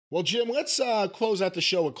Well, Jim, let's close out the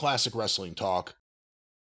show with classic wrestling talk.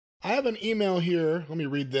 I have an email here. Let me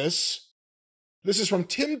read this. This is from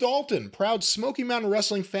Tim Dalton, proud Smoky Mountain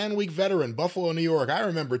Wrestling Fan Week veteran, Buffalo, New York. I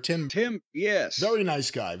remember Tim. Tim, yes. Very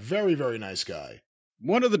nice guy. Very, very nice guy.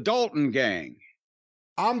 One of the Dalton gang.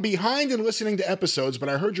 I'm behind in listening to episodes, but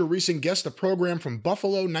I heard your recent guest the program from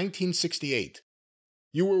Buffalo 1968.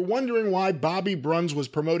 You were wondering why Bobby Bruns was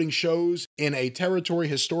promoting shows in a territory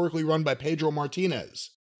historically run by Pedro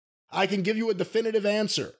Martinez. I can give you a definitive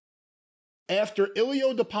answer. After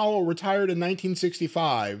Ilio DiPaolo retired in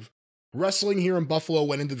 1965, wrestling here in Buffalo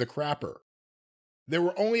went into the crapper. There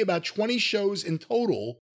were only about 20 shows in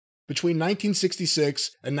total between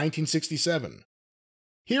 1966 and 1967.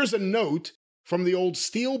 Here's a note from the old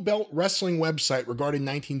Steel Belt Wrestling website regarding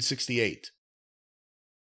 1968.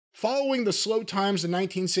 Following the slow times in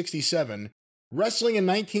 1967, wrestling in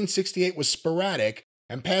 1968 was sporadic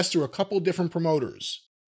and passed through a couple different promoters.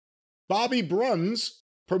 Bobby Bruns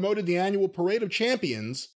promoted the annual Parade of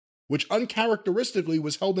Champions, which uncharacteristically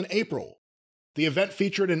was held in April. The event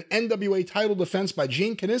featured an NWA title defense by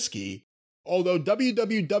Gene Kiniski, although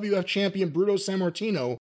WWF champion Bruno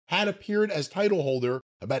Sammartino had appeared as title holder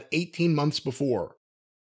about 18 months before.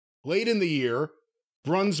 Late in the year,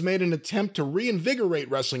 Bruns made an attempt to reinvigorate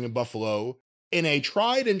wrestling in Buffalo in a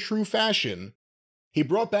tried-and-true fashion. He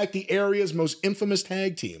brought back the area's most infamous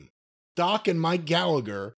tag team, Doc and Mike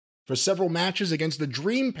Gallagher, for several matches against the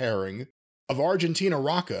dream pairing of Argentina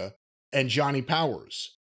Rocca and Johnny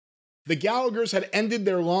Powers. The Gallaghers had ended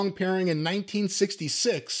their long pairing in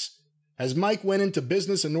 1966 as Mike went into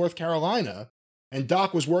business in North Carolina and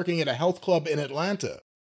Doc was working at a health club in Atlanta.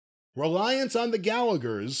 Reliance on the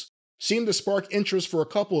Gallaghers seemed to spark interest for a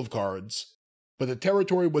couple of cards, but the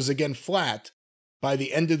territory was again flat by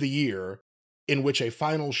the end of the year, in which a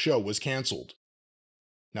final show was canceled.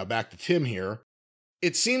 Now back to Tim here.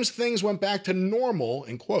 It seems things went back to normal,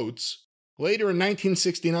 in quotes, later in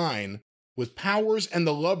 1969, with Powers and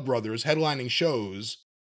the Love Brothers headlining shows,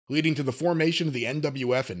 leading to the formation of the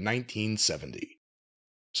NWF in 1970.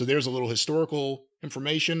 So there's a little historical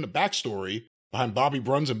information, a backstory behind Bobby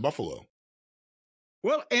Bruns in Buffalo.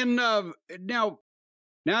 Well, and now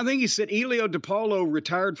I think he said Ilio DiPaolo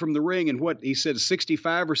retired from the ring in what he said,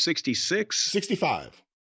 65 or 66? 65.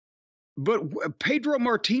 But Pedro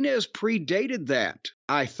Martinez predated that,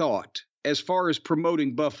 I thought, as far as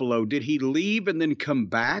promoting Buffalo. Did he leave and then come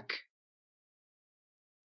back?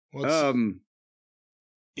 Well,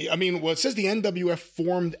 it says the NWF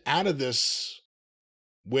formed out of this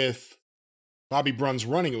with Bobby Bruns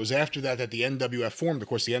running. It was after that the NWF formed. Of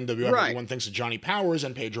course, the NWF, right. Everyone thinks of Johnny Powers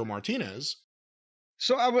and Pedro Martinez.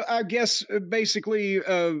 So I guess basically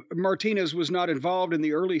Martinez was not involved in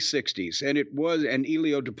the early 60s, and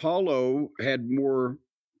Ilio DiPaolo had more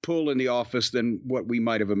pull in the office than what we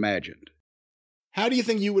might have imagined. How do you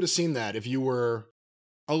think you would have seen that if you were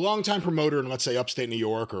a longtime promoter in, let's say, upstate New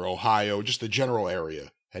York or Ohio, just the general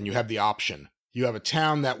area, and you have the option? You have a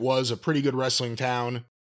town that was a pretty good wrestling town.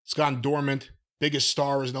 It's gone dormant. Biggest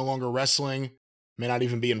star is no longer wrestling. May not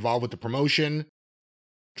even be involved with the promotion.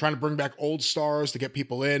 Trying to bring back old stars to get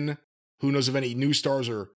people in. Who knows if any new stars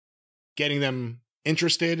are getting them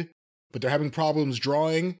interested, but they're having problems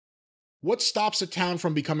drawing. What stops a town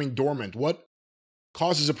from becoming dormant? What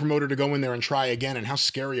causes a promoter to go in there and try again, and how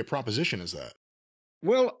scary a proposition is that?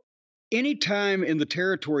 Well, any time in the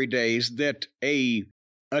territory days that a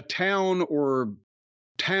town or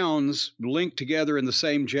towns linked together in the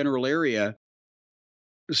same general area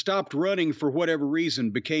stopped running for whatever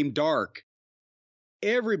reason, became dark,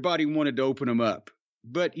 everybody wanted to open them up.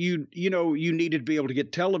 But you needed to be able to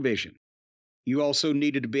get television. You also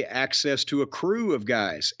needed to be access to a crew of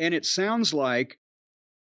guys. And it sounds like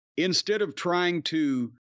instead of trying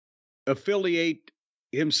to affiliate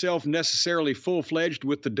himself necessarily full-fledged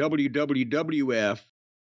with the WWF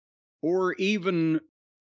or even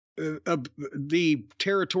the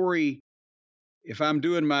territory, if I'm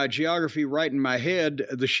doing my geography right in my head,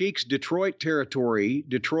 the Sheik's Detroit territory,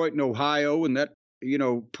 Detroit and Ohio, and that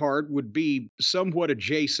part would be somewhat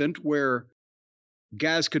adjacent where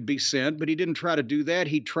guys could be sent, but he didn't try to do that.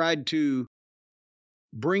 He tried to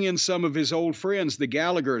bring in some of his old friends, the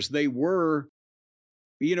Gallaghers. They were,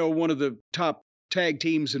 one of the top tag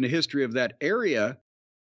teams in the history of that area.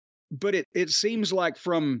 But it seems like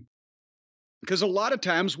because a lot of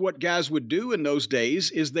times what guys would do in those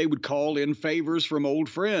days is they would call in favors from old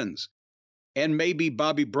friends. And maybe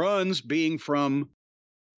Bobby Bruns, being from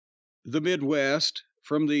the Midwest,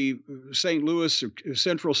 from the St. Louis or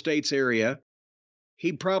Central States area,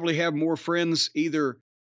 he'd probably have more friends, either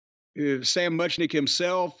Sam Muchnick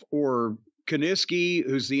himself or Kiniski,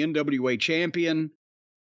 who's the NWA champion,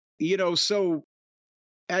 So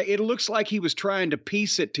it looks like he was trying to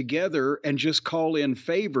piece it together and just call in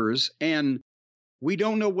favors. And we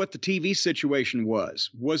don't know what the TV situation was.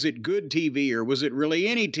 Was it good TV, or was it really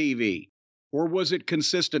any TV? Or was it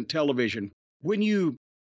consistent television? When you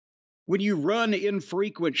run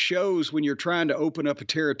infrequent shows, when you're trying to open up a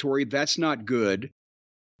territory, that's not good,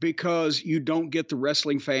 because you don't get the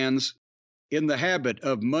wrestling fans in the habit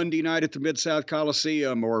of Monday night at the Mid-South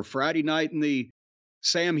Coliseum, or Friday night in the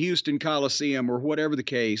Sam Houston Coliseum, or whatever the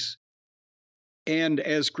case. And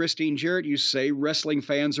as Christine Jarrett used to say, wrestling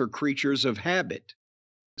fans are creatures of habit.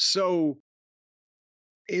 So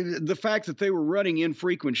the fact that they were running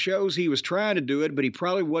infrequent shows, he was trying to do it, but he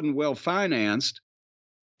probably wasn't well financed.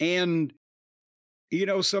 And,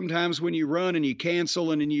 sometimes when you run and you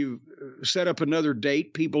cancel and then you set up another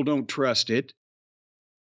date, people don't trust it.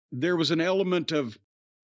 There was an element of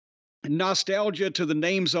nostalgia to the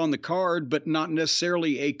names on the card, but not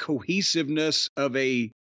necessarily a cohesiveness of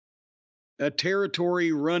a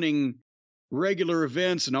territory running regular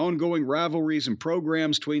events and ongoing rivalries and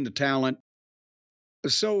programs between the talent.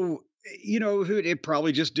 So, it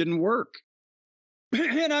probably just didn't work.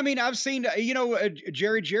 And I mean, I've seen,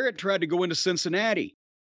 Jerry Jarrett tried to go into Cincinnati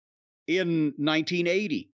in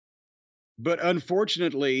 1980, but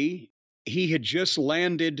unfortunately, he had just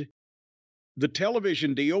landed the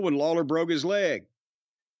television deal when Lawler broke his leg.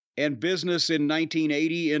 And business in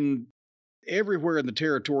 1980 and everywhere in the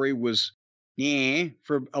territory was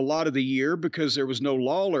for a lot of the year, because there was no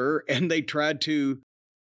Lawler, and they tried to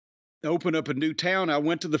open up a new town. I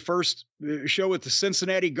went to the first show at the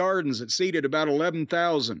Cincinnati Gardens. It seated about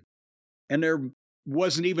 11,000, and there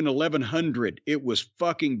wasn't even 1,100. It was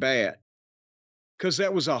fucking bad, because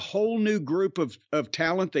that was a whole new group of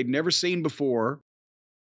talent they'd never seen before.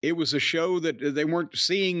 It was a show that they weren't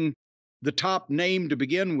seeing the top name to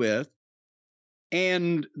begin with,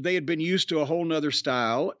 and they had been used to a whole nother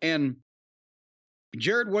style. And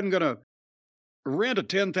Jarrett wasn't going to rent a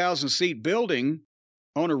 10,000 seat building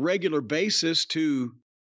on a regular basis to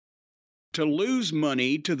lose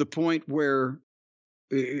money to the point where,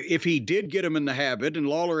 if he did get him in the habit and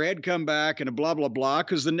Lawler had come back and a blah, blah, blah,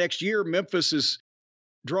 because the next year Memphis is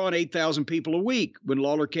drawing 8,000 people a week when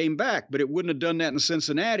Lawler came back, but it wouldn't have done that in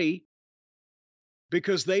Cincinnati,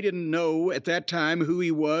 because they didn't know at that time who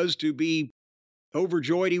he was to be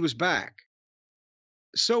overjoyed he was back.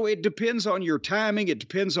 So it depends on your timing. It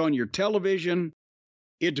depends on your television.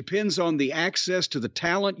 It depends on the access to the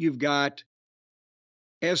talent you've got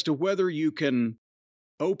as to whether you can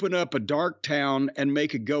open up a dark town and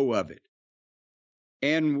make a go of it.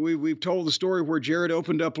 And we've told the story where Jarrett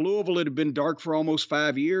opened up Louisville. It had been dark for almost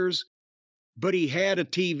 5 years, but he had a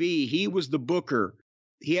TV. He was the booker.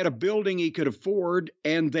 He had a building he could afford,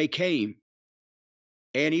 and they came.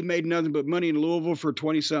 And he made nothing but money in Louisville for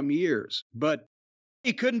 20-something years. But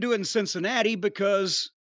he couldn't do it in Cincinnati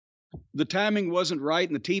because the timing wasn't right,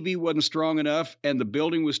 and the TV wasn't strong enough, and the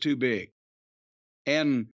building was too big.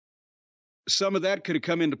 And some of that could have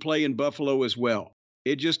come into play in Buffalo as well.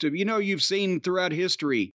 It just, you've seen throughout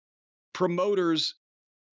history promoters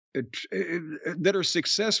that are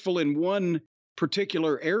successful in one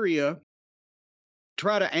particular area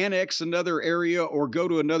try to annex another area or go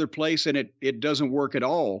to another place, and it doesn't work at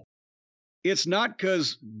all. It's not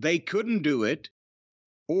because they couldn't do it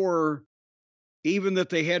or even that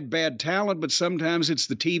they had bad talent, but sometimes it's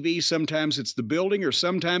the TV, sometimes it's the building, or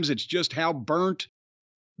sometimes it's just how burnt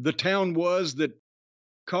the town was that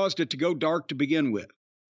caused it to go dark to begin with.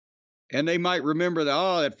 And they might remember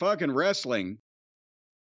that fucking wrestling.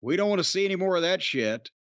 We don't want to see any more of that shit.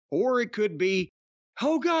 Or it could be,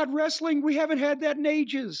 oh God, wrestling, we haven't had that in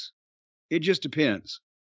ages. It just depends.